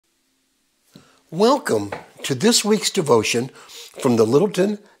Welcome to this week's devotion from the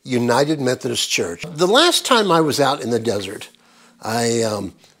Littleton United Methodist Church. The last time I was out in the desert,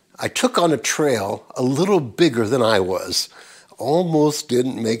 I took on a trail a little bigger than I was. Almost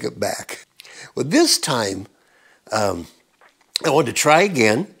didn't make it back. Well, this time, I want to try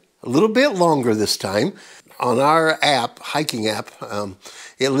again, a little bit longer this time. On our app, hiking app,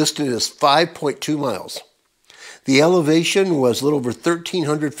 it listed as 5.2 miles. The elevation was a little over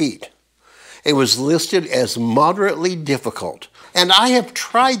 1,300 feet. It was listed as moderately difficult. And I have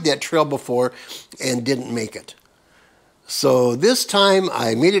tried that trail before and didn't make it. So this time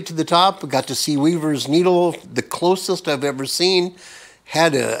I made it to the top, got to see Weaver's Needle, the closest I've ever seen,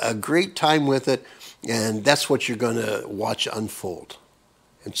 had a great time with it, and that's what you're going to watch unfold.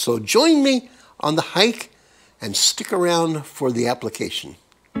 And so join me on the hike and stick around for the application.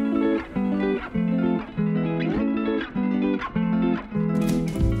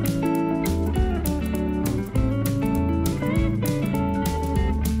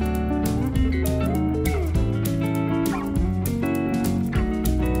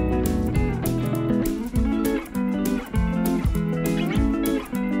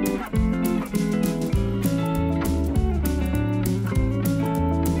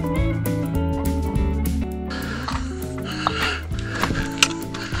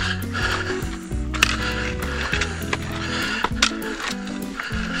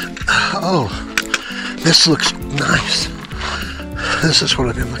 Oh, this looks nice. This is what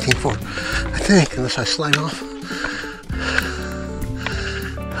I've been looking for, I think, unless I slide off.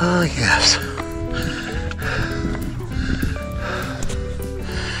 Oh, yes.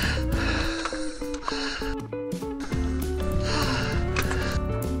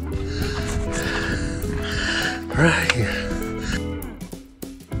 Right here.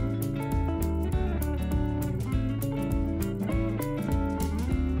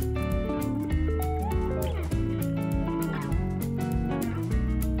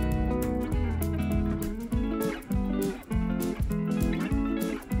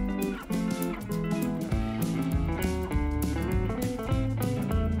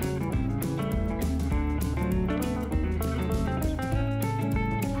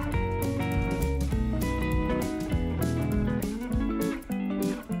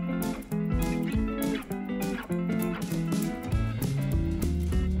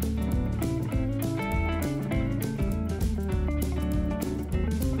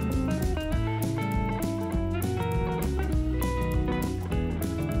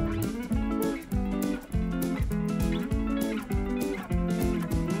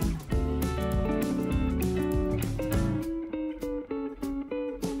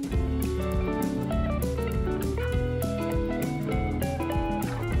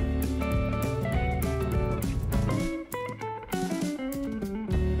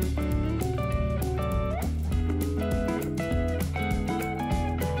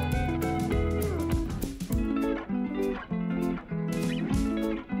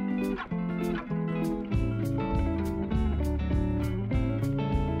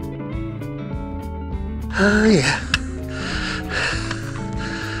 Oh, yeah.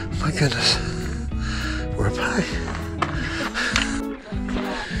 My goodness. We're up high.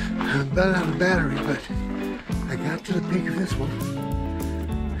 I'm about out of battery, but I got to the peak of this one.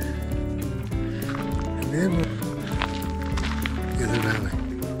 And then the other valley.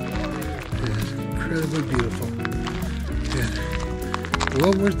 It is incredibly beautiful. And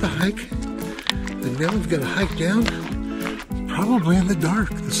well worth the hike. And now we've got to hike down, probably in the dark.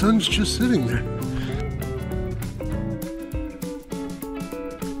 The sun's just sitting there.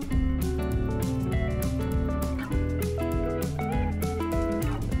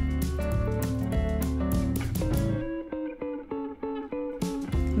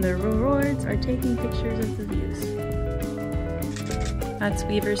 The rewards are taking pictures of the views. That's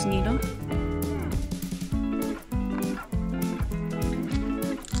Weaver's Needle.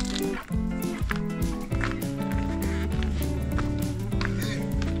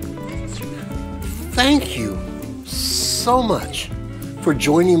 Thank you so much for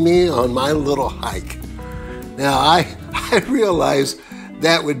joining me on my little hike. Now, I realize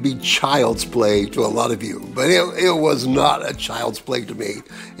that would be child's play to a lot of you, but it was not a child's play to me.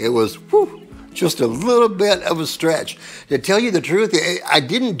 It was just a little bit of a stretch. To tell you the truth, I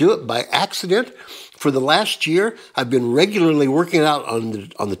didn't do it by accident. For the last year, I've been regularly working out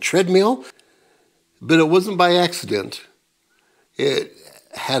on the treadmill, but it wasn't by accident. It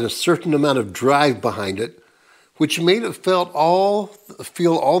had a certain amount of drive behind it, which made it feel all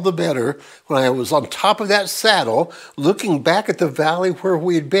the better when I was on top of that saddle, looking back at the valley where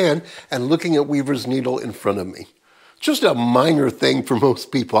we had been and looking at Weaver's Needle in front of me. just a minor thing for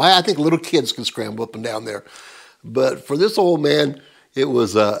most people. I think little kids can scramble up and down there. But for this old man, it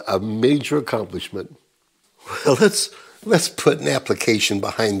was a major accomplishment. Well, let's put an application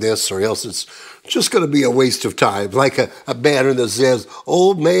behind this, or else it's just going to be a waste of time. Like a banner that says,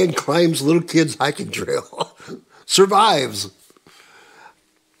 "Old man climbs little kid's hiking trail." Survives.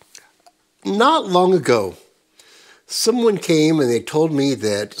 Not long ago, someone came and they told me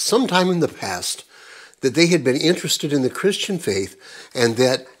that sometime in the past that they had been interested in the Christian faith and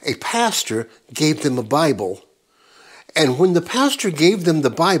that a pastor gave them a Bible. And when the pastor gave them the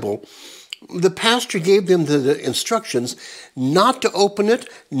Bible, the pastor gave them the instructions not to open it,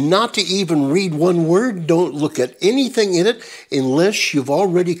 not to even read one word. Don't look at anything in it unless you've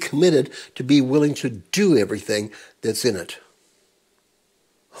already committed to be willing to do everything that's in it.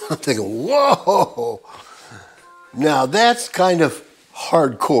 I'm thinking, whoa, now that's kind of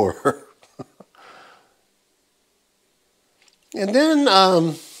hardcore. And then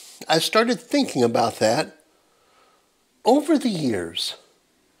I started thinking about that. Over the years,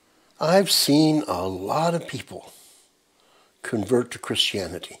 I've seen a lot of people convert to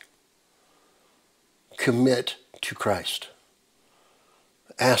Christianity, commit to Christ,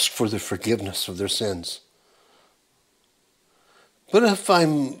 ask for the forgiveness of their sins. But if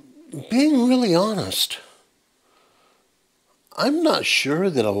I'm being really honest, I'm not sure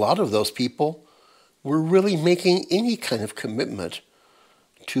that a lot of those people were really making any kind of commitment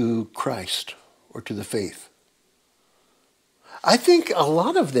to Christ or to the faith. I think a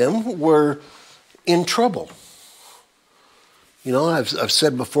lot of them were in trouble. You know, I've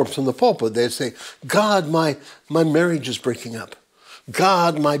said before from the pulpit, they'd say, "God, my marriage is breaking up.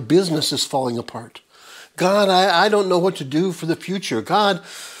 God, my business is falling apart. God, I don't know what to do for the future. God,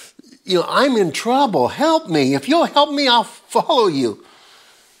 you know, I'm in trouble. Help me. If you'll help me, I'll follow you."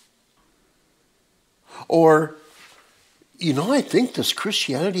 Or, you know, I think this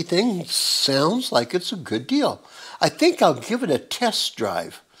Christianity thing sounds like it's a good deal. I think I'll give it a test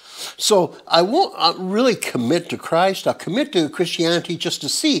drive. So I won't really commit to Christ. I'll commit to Christianity just to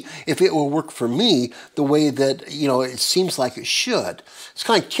see if it will work for me the way that, you know, it seems like it should. It's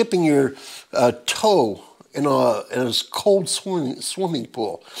kind of tipping your toe in a cold swimming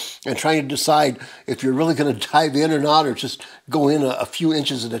pool and trying to decide if you're really going to dive in or not, or just go in a few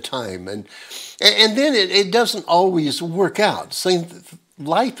inches at a time. And then it doesn't always work out. So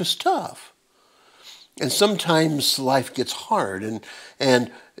life is tough. And sometimes life gets hard,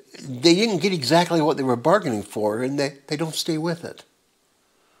 and they didn't get exactly what they were bargaining for, and they don't stay with it.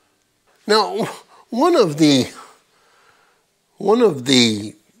 Now, one of the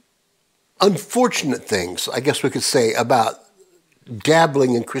unfortunate things, I guess we could say, about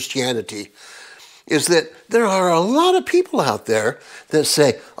dabbling in Christianity is that there are a lot of people out there that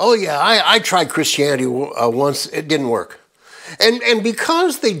say, "Oh yeah, I tried Christianity once, it didn't work." And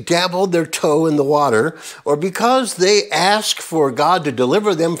because they dabbled their toe in the water, or because they asked for God to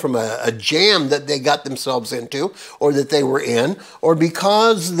deliver them from a jam that they got themselves into, or that they were in, or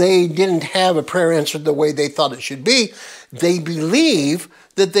because they didn't have a prayer answered the way they thought it should be, they believe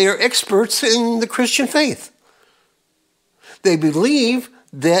that they are experts in the Christian faith. They believe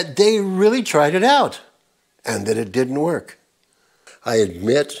that they really tried it out and that it didn't work. I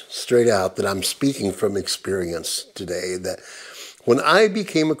admit straight out that I'm speaking from experience today, that when I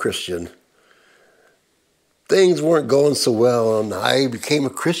became a Christian, things weren't going so well, and I became a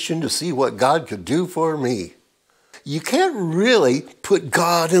Christian to see what God could do for me. You can't really put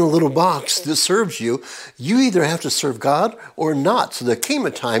God in a little box that serves you. You either have to serve God or not. So there came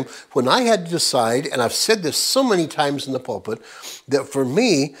a time when I had to decide, and I've said this so many times in the pulpit, that for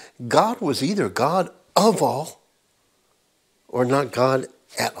me, God was either God of all or not God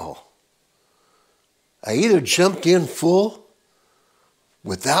at all. I either jumped in full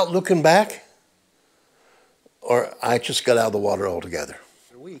without looking back, or I just got out of the water altogether.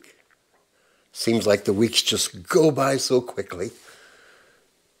 A week. Seems like the weeks just go by so quickly.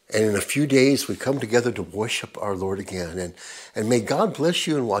 And in a few days, we come together to worship our Lord again. And may God bless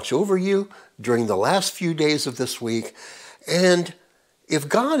you and watch over you during the last few days of this week. And if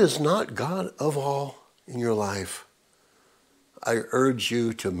God is not God of all in your life, I urge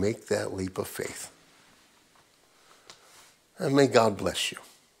you to make that leap of faith. And may God bless you.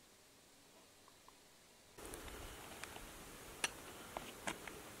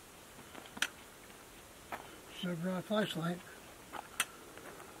 Should have brought a flashlight.